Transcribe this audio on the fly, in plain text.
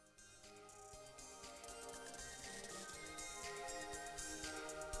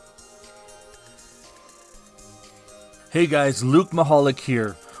Hey guys, Luke Mahalik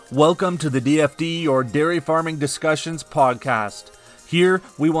here. Welcome to the DFD or Dairy Farming Discussions podcast. Here,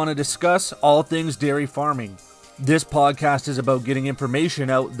 we want to discuss all things dairy farming. This podcast is about getting information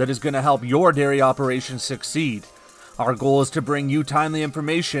out that is going to help your dairy operation succeed. Our goal is to bring you timely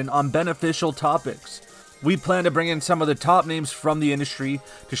information on beneficial topics. We plan to bring in some of the top names from the industry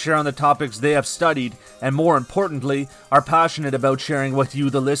to share on the topics they have studied and, more importantly, are passionate about sharing with you,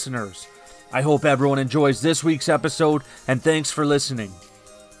 the listeners. I hope everyone enjoys this week's episode, and thanks for listening.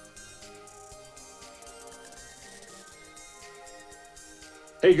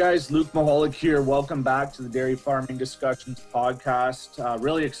 Hey guys, Luke Mahalik here. Welcome back to the Dairy Farming Discussions podcast.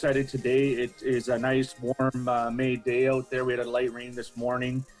 Really excited today. It is a nice, warm May day out there. We had a light rain this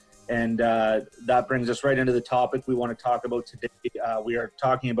morning, and that brings us right into the topic we want to talk about today. We are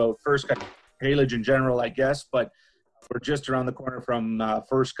talking about first cut haylage in general, I guess, but we're just around the corner from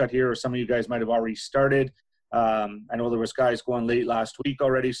first cut here, or some of you guys might have already started. I know there was guys going late last week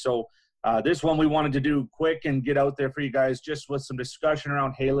already, so this one we wanted to do quick and get out there for you guys just with some discussion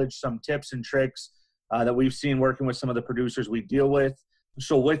around haylage, some tips and tricks that we've seen working with some of the producers we deal with.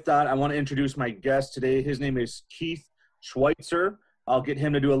 So with that, I want to introduce my guest today. His name is Keith Schweitzer. I'll get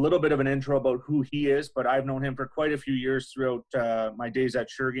him to do a little bit of an intro about who he is, but I've known him for quite a few years throughout my days at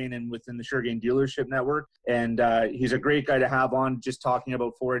Suregain and within the Suregain dealership network. And he's a great guy to have on just talking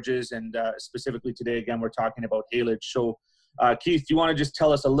about forages. And specifically today, again, we're talking about haylage. So Keith, do you want to just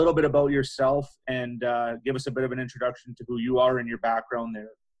tell us a little bit about yourself and give us a bit of an introduction to who you are and your background there?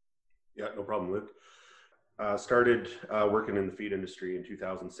 Yeah, no problem, Luke. Started working in the feed industry in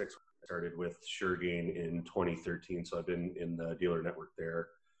 2006. Started with Suregain in 2013, so I've been in the dealer network there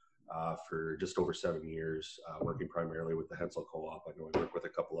for just over 7 years, working primarily with the Hensel Co-op. I know I work with a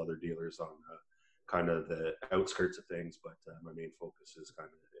couple other dealers on kind of the outskirts of things, but my main focus is kind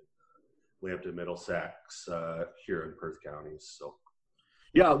of in Lambton, Middlesex, here in Perth counties. So.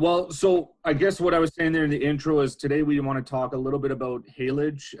 Yeah, well, so I guess what I was saying there in the intro is today we want to talk a little bit about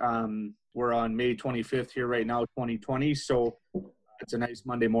haylage. We're on May 25th here right now, 2020, so it's a nice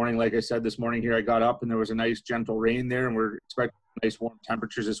Monday morning. Like I said, this morning here I got up and there was a nice gentle rain there, and we're expecting nice warm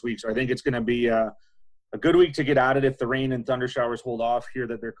temperatures this week. So I think it's going to be a good week to get at it if the rain and thunder showers hold off here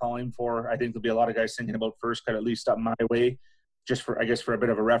that they're calling for. I think there'll be a lot of guys thinking about first cut, at least up my way. Just for, I guess, for a bit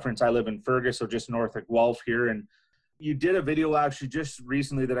of a reference, I live in Fergus, so just north of Guelph here. And you did a video actually just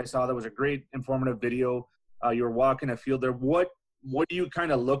recently that I saw that was a great informative video. You were walking a field there. What do you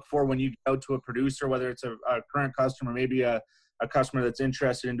kind of look for when you get out to a producer, whether it's a current customer, maybe a customer that's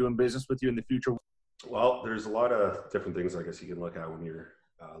interested in doing business with you in the future? Well, there's a lot of different things I guess you can look at when you're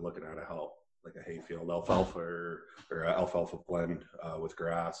looking at like a hayfield, alfalfa or alfalfa blend with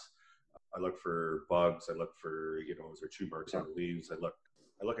grass. I look for bugs. I look for, is there chew marks on the leaves? I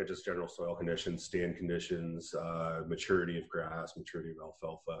look at just general soil conditions, stand conditions, maturity of grass, maturity of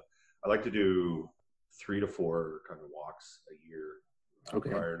alfalfa. I like to do 3 to 4 kind of walks a year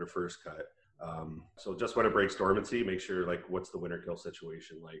prior to first cut. So just when it breaks dormancy, make sure like what's the winter kill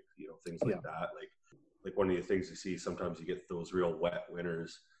situation like, things like that. Like one of the things you see, sometimes you get those real wet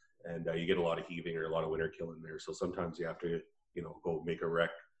winters and you get a lot of heaving or a lot of winter kill in there. So sometimes you have to, go make a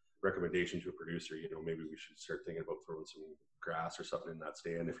recommendation to a producer, maybe we should start thinking about throwing some grass or something in that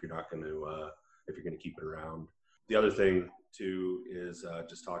stand if you're not going to, if you're going to keep it around. The other thing too is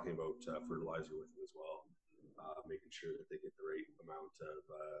just talking about fertilizer with them as well, making sure that they get the right amount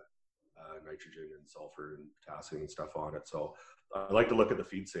of nitrogen and sulfur and potassium and stuff on it. So I like to look at the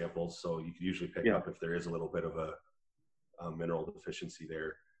feed samples. So you can usually pick up if there is a little bit of a mineral deficiency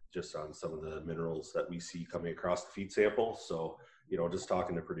there, just on some of the minerals that we see coming across the feed sample. So, just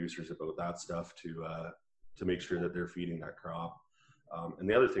talking to producers about that stuff to make sure that they're feeding that crop. And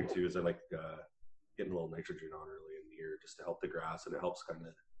the other thing too is I like getting a little nitrogen on early in the year just to help the grass, and it helps kind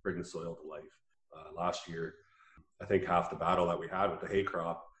of bring the soil to life. Last year, I think half the battle that we had with the hay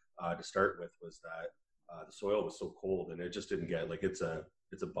crop to start with was that the soil was so cold, and it just didn't get it's a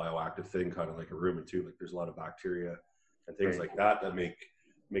bioactive thing, kind of like a rumen too. Like there's a lot of bacteria and things like that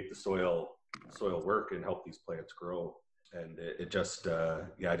make the soil work and help these plants grow. And it just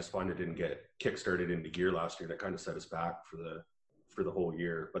I just find it didn't get kick-started into gear last year. That kind of set us back for the whole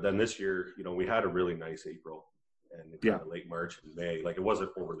year. But then this year, we had a really nice April and kind of late March and May. Like it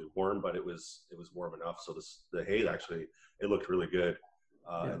wasn't overly warm, but it was warm enough. So the hay actually, it looked really good.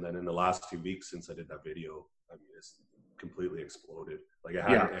 And then in the last 2 weeks since I did that video, I mean, it's completely exploded. Like it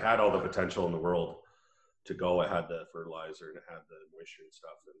had all the potential in the world to go. It had the fertilizer and it had the moisture and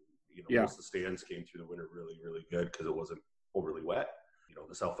stuff. And, most of the stands came through the winter really, really good because it wasn't overly wet.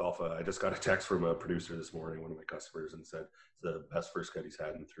 This alfalfa, I just got a text from a producer this morning, one of my customers, and said it's the best first cut he's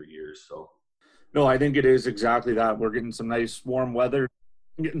had in 3 years. So No, I think it is exactly that. We're getting some nice warm weather,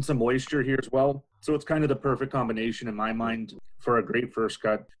 getting some moisture here as well. So it's kind of the perfect combination in my mind for a great first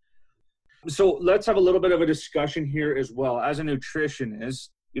cut. So let's have a little bit of a discussion here as well. As a nutritionist,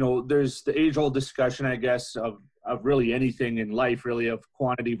 there's the age-old discussion, I guess, of really anything in life, really, of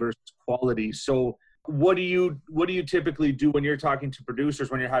quantity versus quality. So what do you typically do when you're talking to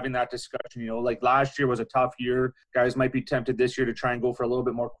producers, when you're having that discussion? Like last year was a tough year. Guys might be tempted this year to try and go for a little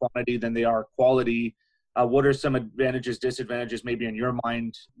bit more quantity than they are quality. What are some advantages, disadvantages, maybe in your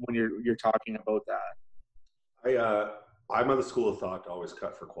mind when you're talking about that? I'm on the school of thought to always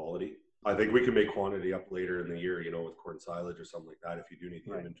cut for quality. I think we can make quantity up later in the year, with corn silage or something like that if you do need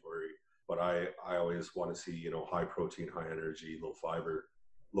the inventory. But I always want to see, high protein, high energy,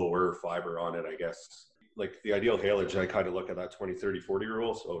 lower fiber on it, I guess. Like the ideal haylage, I kind of look at that 20, 30, 40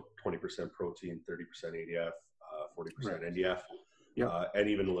 rule. So 20% protein, 30% ADF, 40% NDF. Yeah. And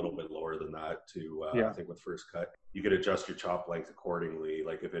even a little bit lower than that to, I think with first cut, you could adjust your chop length accordingly.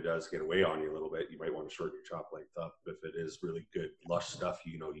 Like if it does get away on you a little bit, you might want to shorten your chop length up. If it is really good, lush stuff,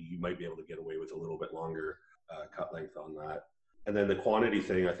 you might be able to get away with a little bit longer cut length on that. And then the quantity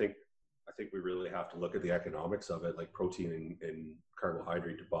thing, I think we really have to look at the economics of it, like protein and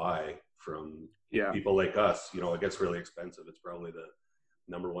carbohydrate to buy from people like us. It gets really expensive. It's probably the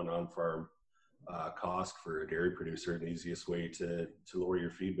number one on-farm cost for a dairy producer. And the easiest way to lower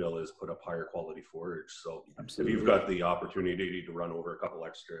your feed bill is put up higher quality forage. So Absolutely. If you've got the opportunity to run over a couple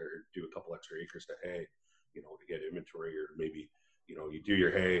extra acres to hay, to get inventory, or maybe, you do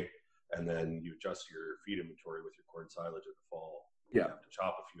your hay and then you adjust your feed inventory with your corn silage in the fall. You have to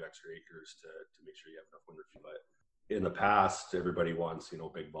chop a few extra acres to make sure you have enough winter feed. But in the past, everybody wants,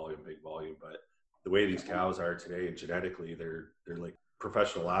 big volume. But the way these cows are today, genetically, they're like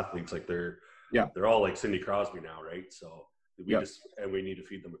professional athletes. Like they're all like Cindy Crosby now, right? So we need to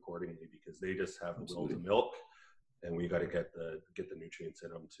feed them accordingly because they just have the will to milk, and we got to get the nutrients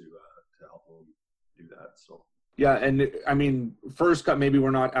in them to help them do that. So. Yeah, and I mean, first cut, maybe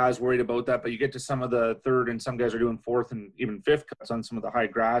we're not as worried about that, but you get to some of the third, and some guys are doing fourth and even fifth cuts on some of the high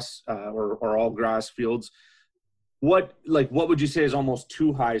grass or all grass fields. What would you say is almost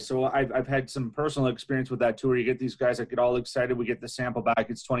too high? So I've had some personal experience with that too, where you get these guys that get all excited. We get the sample back;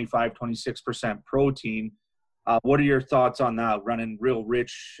 it's 25, 26% protein. What are your thoughts on that? Running real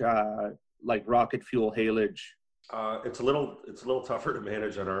rich, like rocket fuel haylage. It's a little tougher to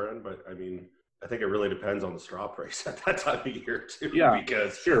manage on our end, but I mean, I think it really depends on the straw price at that time of year too. Yeah,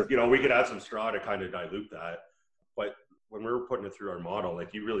 because we could add some straw to kind of dilute that. But when we're putting it through our model,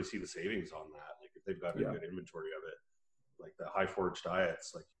 like you really see the savings on that. Like if they've got a good inventory of it, like the high forage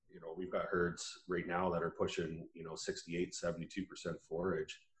diets, like, we've got herds right now that are pushing, 68, 72%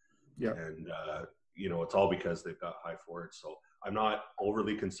 forage. Yeah. And, it's all because they've got high forage. So I'm not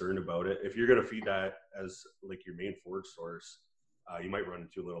overly concerned about it. If you're going to feed that as like your main forage source, you might run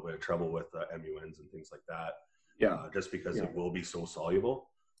into a little bit of trouble with MUNs and things like that. Yeah. Just because it will be so soluble.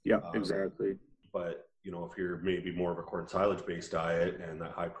 Yeah, exactly. But, if you're maybe more of a corn silage based diet and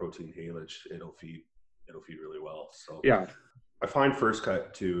that high protein haylage, it'll feed really well. So I find first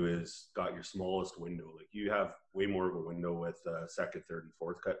cut too is got your smallest window. Like you have way more of a window with second, third, and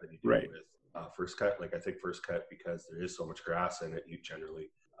fourth cut than you do with first cut. Like I think first cut, because there is so much grass in it, you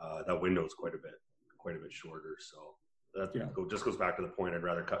generally that window is quite a bit shorter. So that just goes back to the point. I'd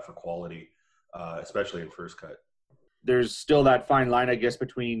rather cut for quality, especially in first cut. There's still that fine line, I guess,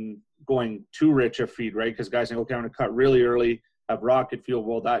 between going too rich a feed, right? Because guys think, okay, I'm going to cut really early, have rocket fuel.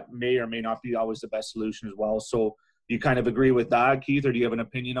 Well, that may or may not be always the best solution as well. So you kind of agree with that, Keith, or do you have an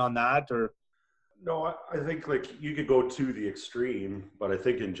opinion on that? Or no, I think like you could go to the extreme, but I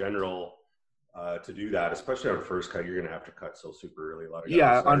think in general, to do that, especially on first cut, you're going to have to cut so super early. A lot of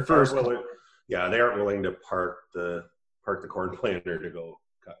guys on first. They aren't willing to park the corn planter to go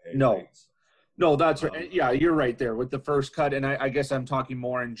cut hay. No, that's right. Yeah, you're right there with the first cut. And I guess I'm talking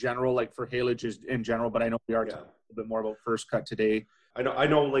more in general, like for haylages in general, but I know we are talking a little bit more about first cut today. I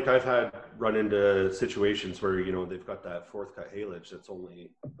know like I've had run into situations where, they've got that fourth cut haylage that's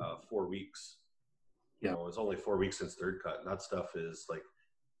only 4 weeks. It's only 4 weeks since third cut. And that stuff is like,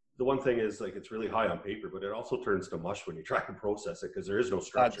 the one thing is like, it's really high on paper, but it also turns to mush when you try and process it because there is no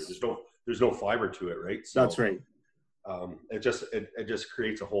structure. There's no fiber to it, right? So, that's right. It just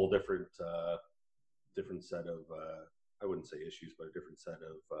creates a whole different set of I wouldn't say issues, but a different set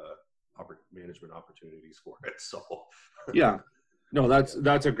of management opportunities for it. So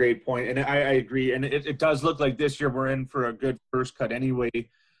that's a great point, and I agree. And it does look like this year we're in for a good first cut anyway.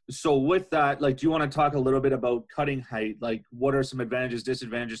 So with that, like, do you want to talk a little bit about cutting height? Like, what are some advantages,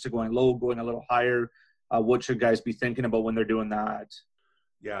 disadvantages to going low, going a little higher? What should guys be thinking about when they're doing that?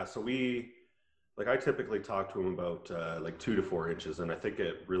 Yeah, so we Like I typically talk to them about like 2 to 4 inches, and I think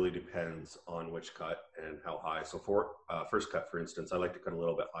it really depends on which cut and how high. So for first cut, for instance, I like to cut a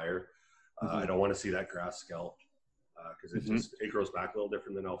little bit higher. I don't want to see that grass scalp because it grows back a little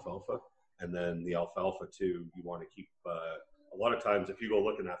different than alfalfa. And then the alfalfa too, you want to keep. A lot of times, if you go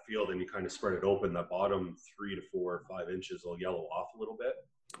look in that field and you kind of spread it open, the bottom 3 to 4 or 5 inches will yellow off a little bit.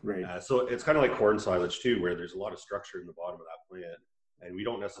 Right. So it's kind of like corn silage too, where there's a lot of structure in the bottom of that plant, and we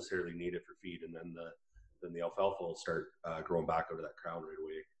don't necessarily need it for feed. And then the alfalfa will start growing back out of that crown right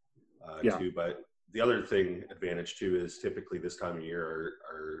away too. But the other advantage too is typically this time of year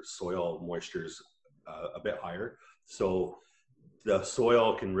our soil moisture is a bit higher, so the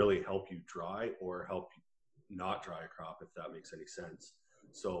soil can really help you dry or help you not dry a crop, if that makes any sense.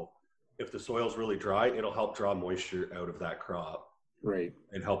 So if the soil's really dry, it'll help draw moisture out of that crop, right,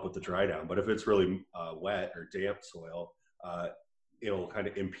 and help with the dry down. But if it's really wet or damp soil, it'll kind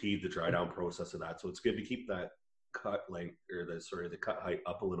of impede the dry down process of that. So it's good to keep that cut length or the cut height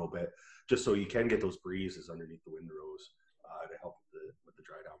up a little bit, just so you can get those breezes underneath the windrows to help with the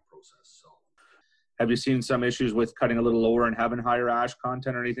dry down process. So have you seen some issues with cutting a little lower and having higher ash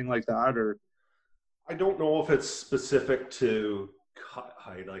content or anything like that? Or I don't know if it's specific to cut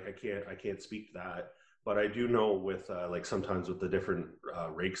height. Like I can't speak to that, but I do know with like sometimes with the different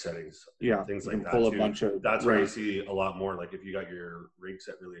rake settings, things like that too. That's where you see a lot more. Like if you got your rake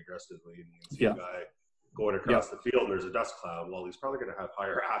set really aggressively, and you can see a guy going across the field, and there's a dust cloud. Well, he's probably going to have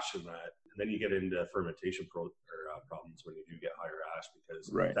higher ash in that, and then you get into fermentation problems when you do get higher ash, because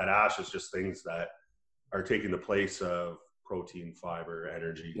that ash is just things that are taking the place of protein, fiber,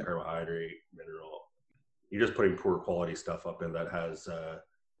 energy, carbohydrate, mineral. You're just putting poor quality stuff up in that has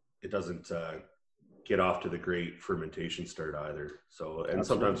it doesn't get off to the great fermentation start either. So, and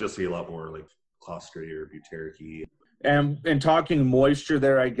sometimes you'll see a lot more like Clostridia or Butyric. And talking moisture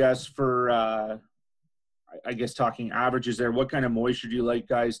there, I guess talking averages there, what kind of moisture do you like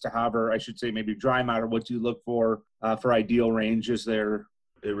guys to have, or I should say maybe dry matter, what do you look for ideal ranges there?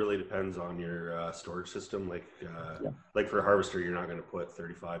 It really depends on your storage system. Like for a harvester, you're not going to put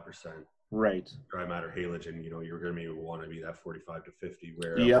 35% dry matter haylage, and you're going to want to be that 45 to 50.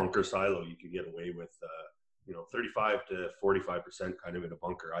 Where a bunker silo, you can get away with 35 to 45% kind of in a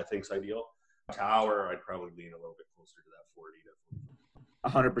bunker, I think is ideal. Tower, I'd probably lean a little bit closer to that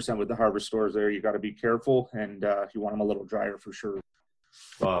 40 to 100% with the harvest stores there. You got to be careful, and you want them a little drier for sure.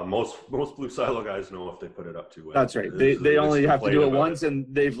 Most blue silo guys know if they put it up too wet. That's right. They only have to do it once, and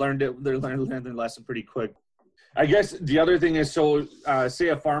they've learned it. They're learning their lesson pretty quick. I guess the other thing is, say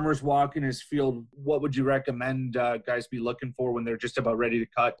a farmer's walking his field, what would you recommend guys be looking for when they're just about ready to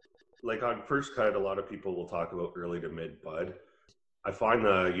cut? Like on first cut, a lot of people will talk about early to mid bud. I find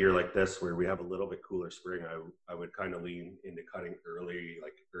the year like this where we have a little bit cooler spring, I would kind of lean into cutting early,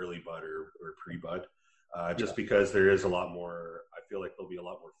 like early bud or pre-bud, just because there is a lot more. I feel like there'll be a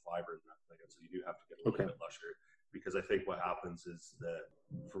lot more fiber in that plant, so you do have to get a little bit lusher. Because I think what happens is that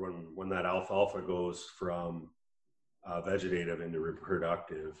for when that alfalfa goes from vegetative into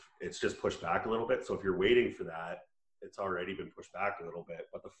reproductive, it's just pushed back a little bit. So if you're waiting for that, it's already been pushed back a little bit,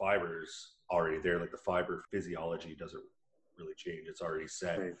 but the fiber's already there. Like the fiber physiology doesn't really change. It's already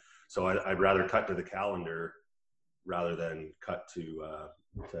set. Right. So I'd rather cut to the calendar rather than cut to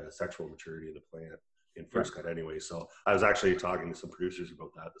sexual maturity of the plant in first cut anyway. So I was actually talking to some producers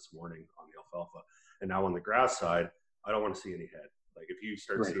about that this morning on the alfalfa. And now on the grass side, I don't want to see any head. Like if you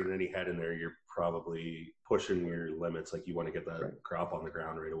start seeing any head in there, you're probably pushing your limits. Like you want to get that crop on the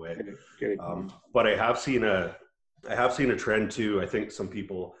ground right away. But I have seen a trend too. I think some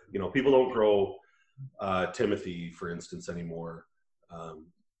people, people don't grow Timothy, for instance, anymore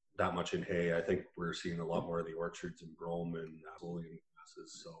that much in hay. I think we're seeing a lot more of the orchards and brome and foliage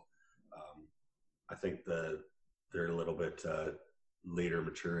grasses. So I think they're a little bit later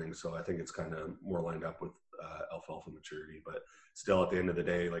maturing. So I think it's kind of more lined up with alfalfa maturity. But still, at the end of the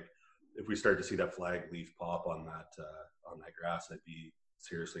day, like if we start to see that flag leaf pop on that grass, I'd be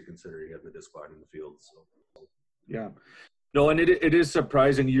seriously considering getting the disc line in the field. So yeah. No, and it is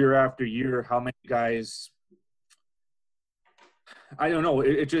surprising year after year how many guys, I don't know,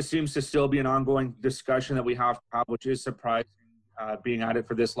 it just seems to still be an ongoing discussion that we have to have, which is surprising being at it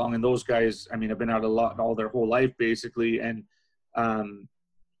for this long. And those guys, I mean, have been out a lot all their whole life basically. And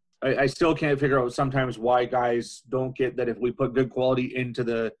I still can't figure out sometimes why guys don't get that if we put good quality into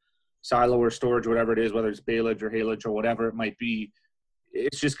the silo or storage, whatever it is, whether it's baleage or haylage or whatever it might be,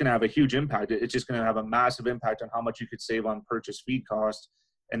 it's just going to have a huge impact. It's just going to have a massive impact on how much you could save on purchase feed cost.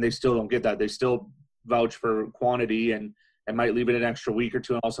 And they still don't get that. They still vouch for quantity and might leave it an extra week or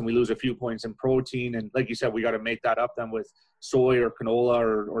two. And all of a sudden we lose a few points in protein. And like you said, we got to make that up then with soy or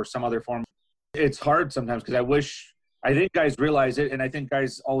canola or some other form. It's hard sometimes because I think guys realize it. And I think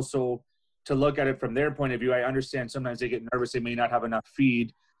guys also, to look at it from their point of view, I understand sometimes they get nervous. They may not have enough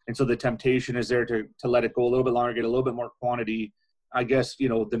feed. And so the temptation is there to let it go a little bit longer, get a little bit more quantity. I guess,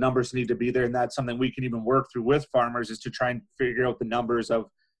 the numbers need to be there. And that's something we can even work through with farmers, is to try and figure out the numbers of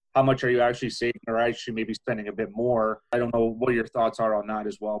how much are you actually saving, or actually maybe spending a bit more. I don't know what your thoughts are on that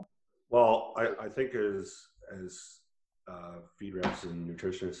as well. Well, I think as feed reps and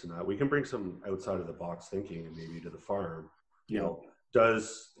nutritionists and that, we can bring some outside of the box thinking and maybe to the farm.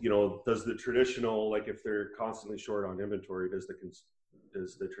 Does the traditional, like if they're constantly short on inventory, does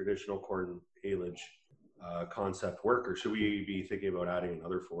the traditional corn haylage concept work, or should we be thinking about adding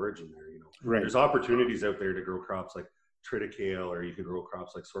another forage in there? Right. There's opportunities out there to grow crops like triticale, or you could grow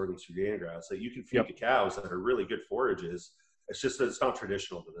crops like sorghum, Sudan grass that you can feed to cows that are really good forages. It's just that it's not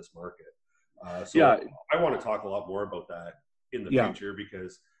traditional to this market. I want to talk a lot more about that in the future,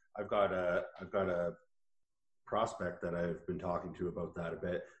 because I've got a prospect that I've been talking to about that a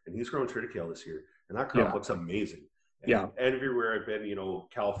bit, and he's growing triticale this year, and that crop looks amazing. And everywhere I've been,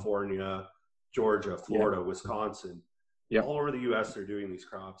 California, Georgia, Florida, Wisconsin, all over the U.S., they're doing these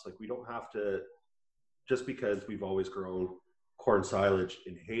crops. Like, we don't have to, just because we've always grown corn silage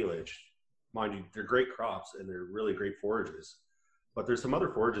and haylage, mind you, they're great crops and they're really great forages. But there's some other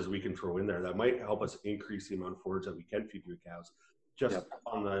forages we can throw in there that might help us increase the amount of forage that we can feed to cows, just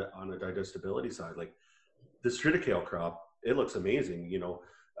on the digestibility side. Like this triticale crop, it looks amazing.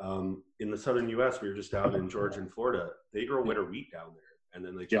 In the southern U.S., we were just down in Georgia and Florida. They grow winter wheat down there, and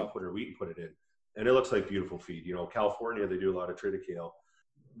then they chop winter wheat and put it in, and it looks like beautiful feed. California, they do a lot of triticale.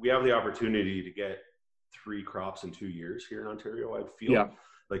 We have the opportunity to get 3 crops in 2 years here in Ontario. I feel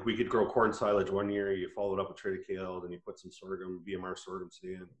like we could grow corn silage one year, you follow it up with triticale, then you put some sorghum, BMR sorghum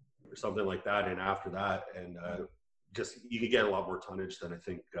Sudan, or something like that in after that, and just you can get a lot more tonnage than I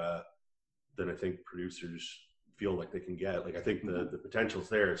think producers feel like they can get. Like, I think the potential's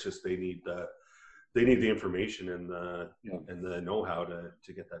there. It's just they need the information and the know-how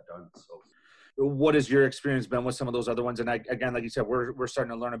to get that done. So, what has your experience been with some of those other ones? And again, like you said, we're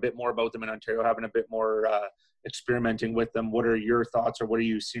starting to learn a bit more about them in Ontario, having a bit more experimenting with them. What are your thoughts, or what are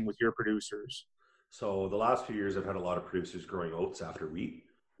you seeing with your producers? So the last few years, I've had a lot of producers growing oats after wheat,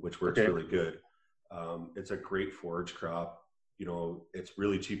 which works really good. It's a great forage crop. It's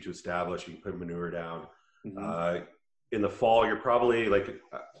really cheap to establish. You can put manure down. In the fall, you're probably, like,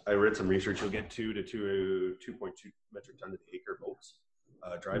 I read some research, you'll get 2 to 2.2 metric ton to the acre of oats,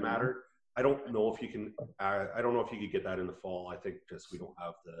 dry matter. I don't know if you can get that in the fall. I think just we don't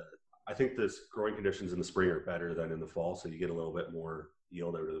have I think this growing conditions in the spring are better than in the fall, so you get a little bit more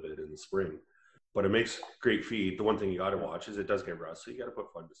yield out of it in the spring. But it makes great feed. The one thing you got to watch is it does get rust, so you got to put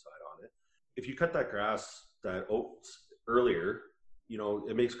fungicide on it. If you cut that oats earlier,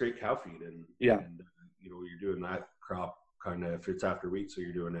 it makes great cow feed, and you're doing that crop kind of, if it's after wheat, so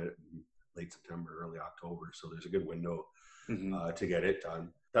you're doing it in late September, early October, so there's a good window to get it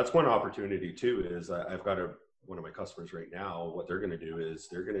done. That's one opportunity too, is I've got one of my customers right now, what they're going to do is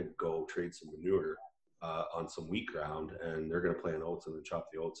they're going to go trade some manure on some wheat ground, and they're going to plant oats and then chop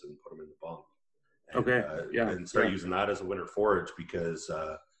the oats and put them in the bunk. And start using that as a winter forage, because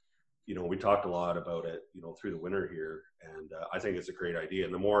we talked a lot about it through the winter here, and I think it's a great idea.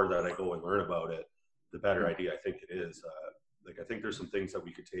 And the more that I go and learn about it, the better idea I think it is. I think there's some things that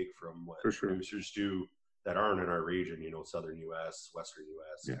we could take from what producers do that aren't in our region, southern U.S., western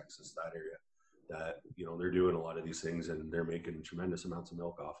U.S., Texas, that area, that, they're doing a lot of these things and they're making tremendous amounts of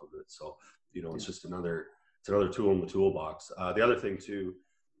milk off of it. So, it's just another tool in the toolbox. The other thing too,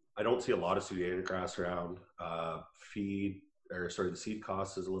 I don't see a lot of Sudan grass around. The seed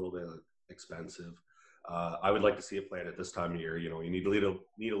cost is a little bit expensive. I would like to see it planted this time of year. You need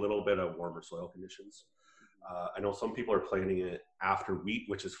a little bit of warmer soil conditions. I know some people are planting it after wheat,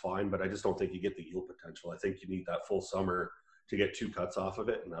 which is fine, but I just don't think you get the yield potential. I think you need that full summer to get 2 cuts off of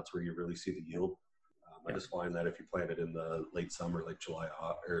it, and that's where you really see the yield. I just find that if you plant it in the late summer, like July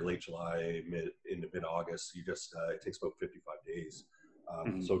or late July, into mid-August, it takes about 55 days.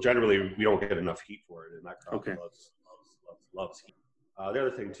 So generally, we don't get enough heat for it, and that crop loves heat. The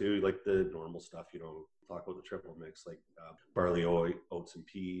other thing too, like the normal stuff, talk about the triple mix, like barley, oats, and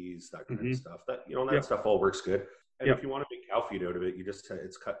peas, that kind of stuff. That that stuff all works good. And if you want to make cow feed out of it,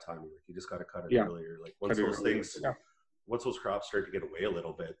 it's cut timing. Like, you just got to cut it earlier. Like once those crops start to get away a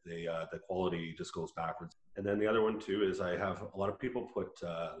little bit, the quality just goes backwards. And then the other one too is I have a lot of people put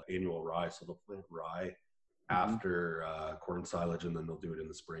annual rye, so they'll plant rye after corn silage, and then they'll do it in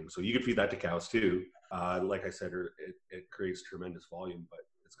the spring. So you can feed that to cows too. Like I said, it creates tremendous volume, but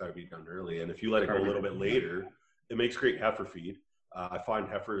it's got to be done early. And if you let it go a little bit later, it makes great heifer feed. I find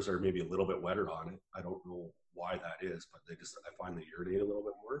heifers are maybe a little bit wetter on it. I don't know why that is, but I find they urinate a little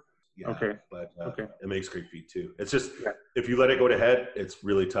bit more. Yeah, Okay. But Okay. it makes great feed too. It's just, Yeah. if you let it go to head, it's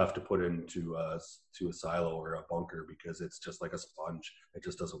really tough to put into to a silo or a bunker because it's just like a sponge. It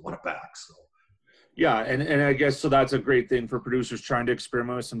just doesn't want it back. So. Yeah, and I guess so that's a great thing for producers trying to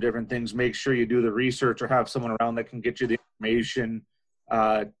experiment with some different things. Make sure you do the research or have someone around that can get you the information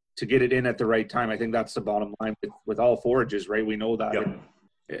to get it in at the right time. I think that's the bottom line with all forages, right? We know that. Yep.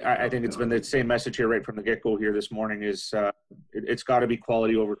 I think it's been the same message here right from the get-go here this morning is it's got to be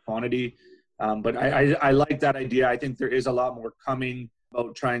quality over quantity. But I like that idea. I think there is a lot more coming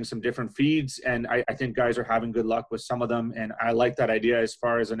about trying some different feeds, and I think guys are having good luck with some of them. And I like that idea as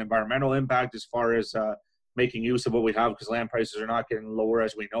far as an environmental impact, as far as making use of what we have, because land prices are not getting lower,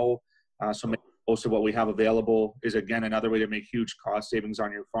 as we know. So making most of what we have available is, again, another way to make huge cost savings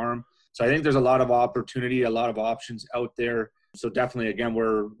on your farm. So I think there's a lot of opportunity, a lot of options out there. So definitely, again,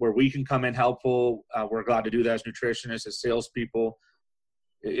 where we can come in helpful, we're glad to do that as nutritionists, as salespeople.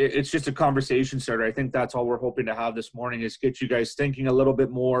 It's just a conversation starter. I think that's all we're hoping to have this morning is get you guys thinking a little bit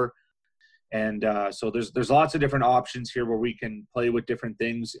more. And so there's lots of different options here where we can play with different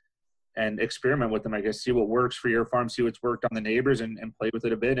things and experiment with them. I guess see what works for your farm, see what's worked on the neighbors, and play with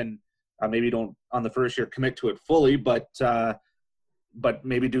it a bit. And maybe don't on the first year commit to it fully, but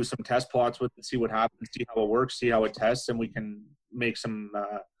maybe do some test plots with it, see what happens, see how it works, see how it tests, and we can make some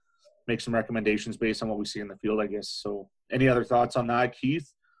recommendations based on what we see in the field, I guess. So any other thoughts on that,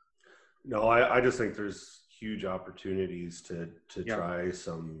 Keith? No, I just think there's huge opportunities to try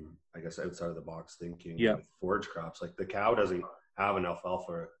some, I guess, outside of the box thinking with forage crops. Like the cow doesn't have an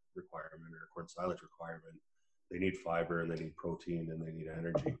alfalfa requirement or a corn silage requirement. They need fiber and they need protein and they need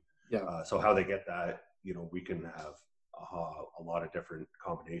energy. Yeah. So how they get that, we can have a lot of different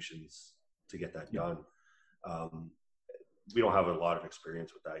combinations to get that done. We don't have a lot of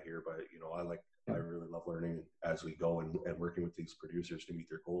experience with that here, but I really love learning as we go and working with these producers to meet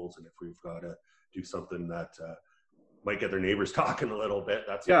their goals. And if we've got to do something that might get their neighbors talking a little bit,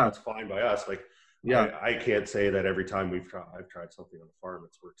 that's fine by us. I can't say that every time I've tried something on the farm,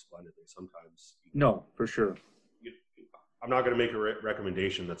 it's worked splendidly. Sometimes, no, for sure. I'm not going to make a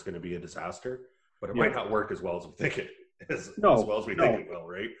recommendation that's going to be a disaster, but it might not work as well as we think it as well as we think it will,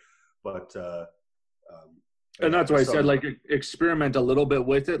 right? But and that's why I said, experiment a little bit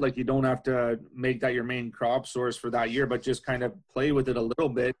with it. Like, you don't have to make that your main crop source for that year, but just kind of play with it a little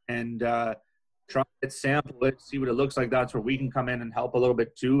bit and try it, sample it, see what it looks like. That's where we can come in and help a little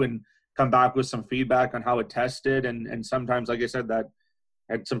bit too, and come back with some feedback on how it tested. And sometimes, like I said, that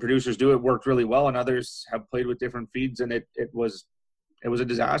had some producers do it, worked really well, and others have played with different feeds and it was a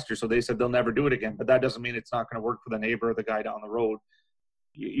disaster. So they said they'll never do it again, but that doesn't mean it's not going to work for the neighbor or the guy down the road.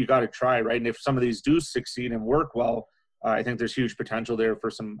 You got to try, right? And if some of these do succeed and work well, I think there's huge potential there for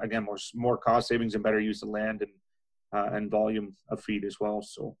some, again, more cost savings and better use of land and volume of feed as well.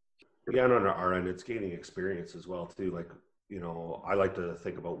 So yeah, and on our end, it's gaining experience as well too. I like to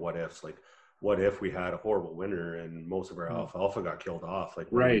think about what ifs. Like, what if we had a horrible winter and most of our alfalfa got killed off?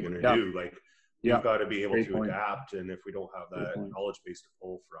 Like, what are we going to do? Like, you've got to be able to adapt, and if we don't have that knowledge base to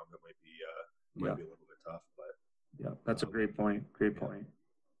pull from, it might be a little bit tough. But that's a great point. Great point.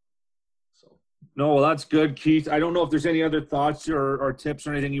 So no, well, that's good, Keith. I don't know if there's any other thoughts or tips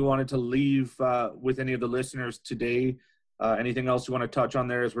or anything you wanted to leave with any of the listeners today. Anything else you want to touch on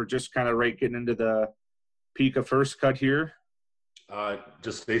there as we're just kind of getting into the peak of first cut here?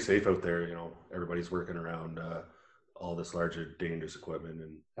 Just stay safe out there. Everybody's working around all this larger, dangerous equipment,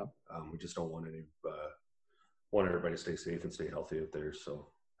 and we just don't want everybody to stay safe and stay healthy out there. So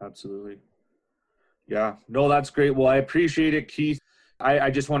absolutely. Yeah, no, that's great. Well, I appreciate it, Keith. I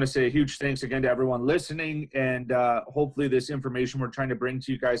just want to say a huge thanks again to everyone listening, and hopefully this information we're trying to bring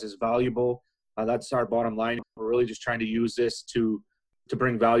to you guys is valuable. That's our bottom line. We're really just trying to use this to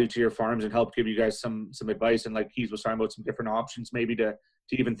bring value to your farms and help give you guys some advice. And like Keith was talking about, some different options maybe to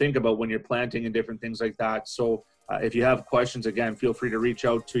even think about when you're planting and different things like that. So if you have questions, again, feel free to reach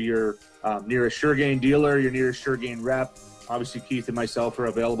out to your nearest SureGain dealer, your nearest SureGain rep. Obviously, Keith and myself are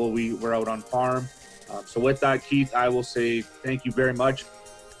available. We're out on farm. So with that, Keith, I will say thank you very much.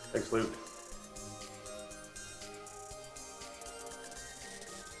 Thanks, Luke.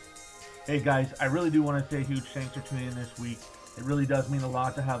 Hey guys, I really do want to say a huge thanks for tuning in this week. It really does mean a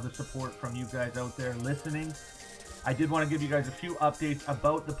lot to have the support from you guys out there listening. I did want to give you guys a few updates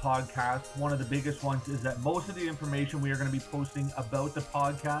about the podcast. One of the biggest ones is that most of the information we are going to be posting about the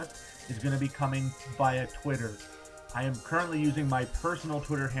podcast is going to be coming via Twitter. I am currently using my personal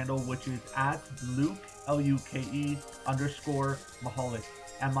Twitter handle, which is @Luke, Luke_Mahalik, Michhalek.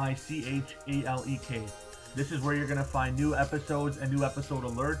 This is where you're going to find new episodes and new episode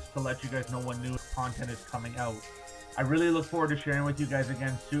alerts to let you guys know when new content is coming out. I really look forward to sharing with you guys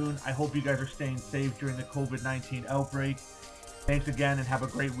again soon. I hope you guys are staying safe during the COVID-19 outbreak. Thanks again and have a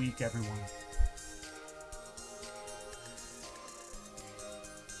great week, everyone.